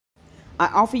I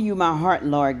offer you my heart,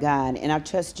 Lord God, and I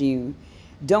trust you.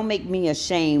 Don't make me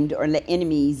ashamed or let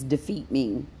enemies defeat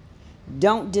me.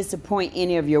 Don't disappoint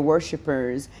any of your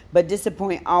worshipers, but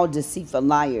disappoint all deceitful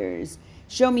liars.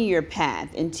 Show me your path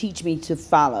and teach me to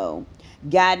follow.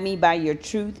 Guide me by your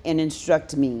truth and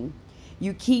instruct me.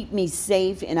 You keep me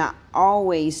safe, and I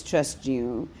always trust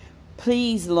you.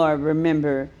 Please, Lord,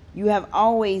 remember, you have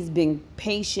always been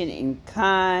patient and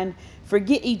kind.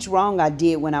 Forget each wrong I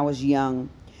did when I was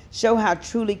young. Show how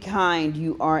truly kind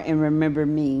you are and remember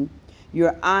me.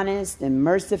 You're honest and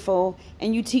merciful,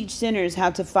 and you teach sinners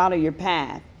how to follow your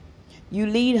path. You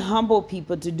lead humble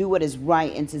people to do what is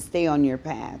right and to stay on your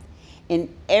path.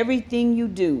 In everything you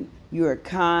do, you are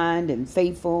kind and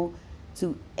faithful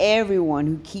to everyone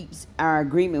who keeps our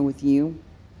agreement with you.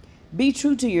 Be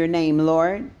true to your name,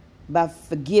 Lord, by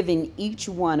forgiving each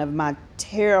one of my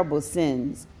terrible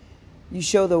sins. You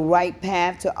show the right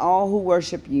path to all who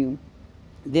worship you.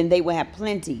 Then they will have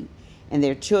plenty, and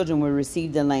their children will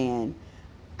receive the land.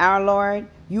 Our Lord,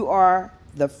 you are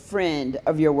the friend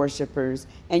of your worshipers,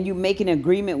 and you make an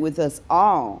agreement with us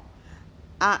all.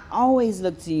 I always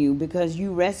look to you because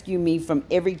you rescue me from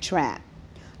every trap.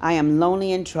 I am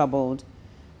lonely and troubled.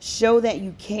 Show that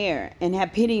you care and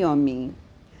have pity on me.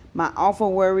 My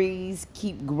awful worries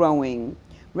keep growing.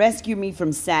 Rescue me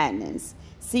from sadness.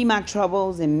 See my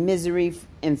troubles and misery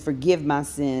and forgive my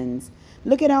sins.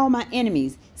 Look at all my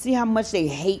enemies. See how much they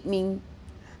hate me.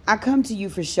 I come to you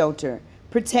for shelter.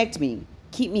 Protect me.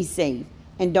 Keep me safe.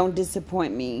 And don't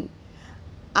disappoint me.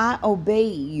 I obey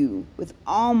you with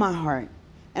all my heart.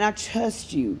 And I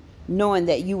trust you, knowing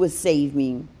that you will save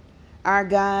me. Our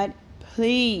God,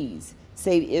 please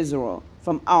save Israel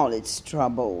from all its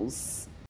troubles.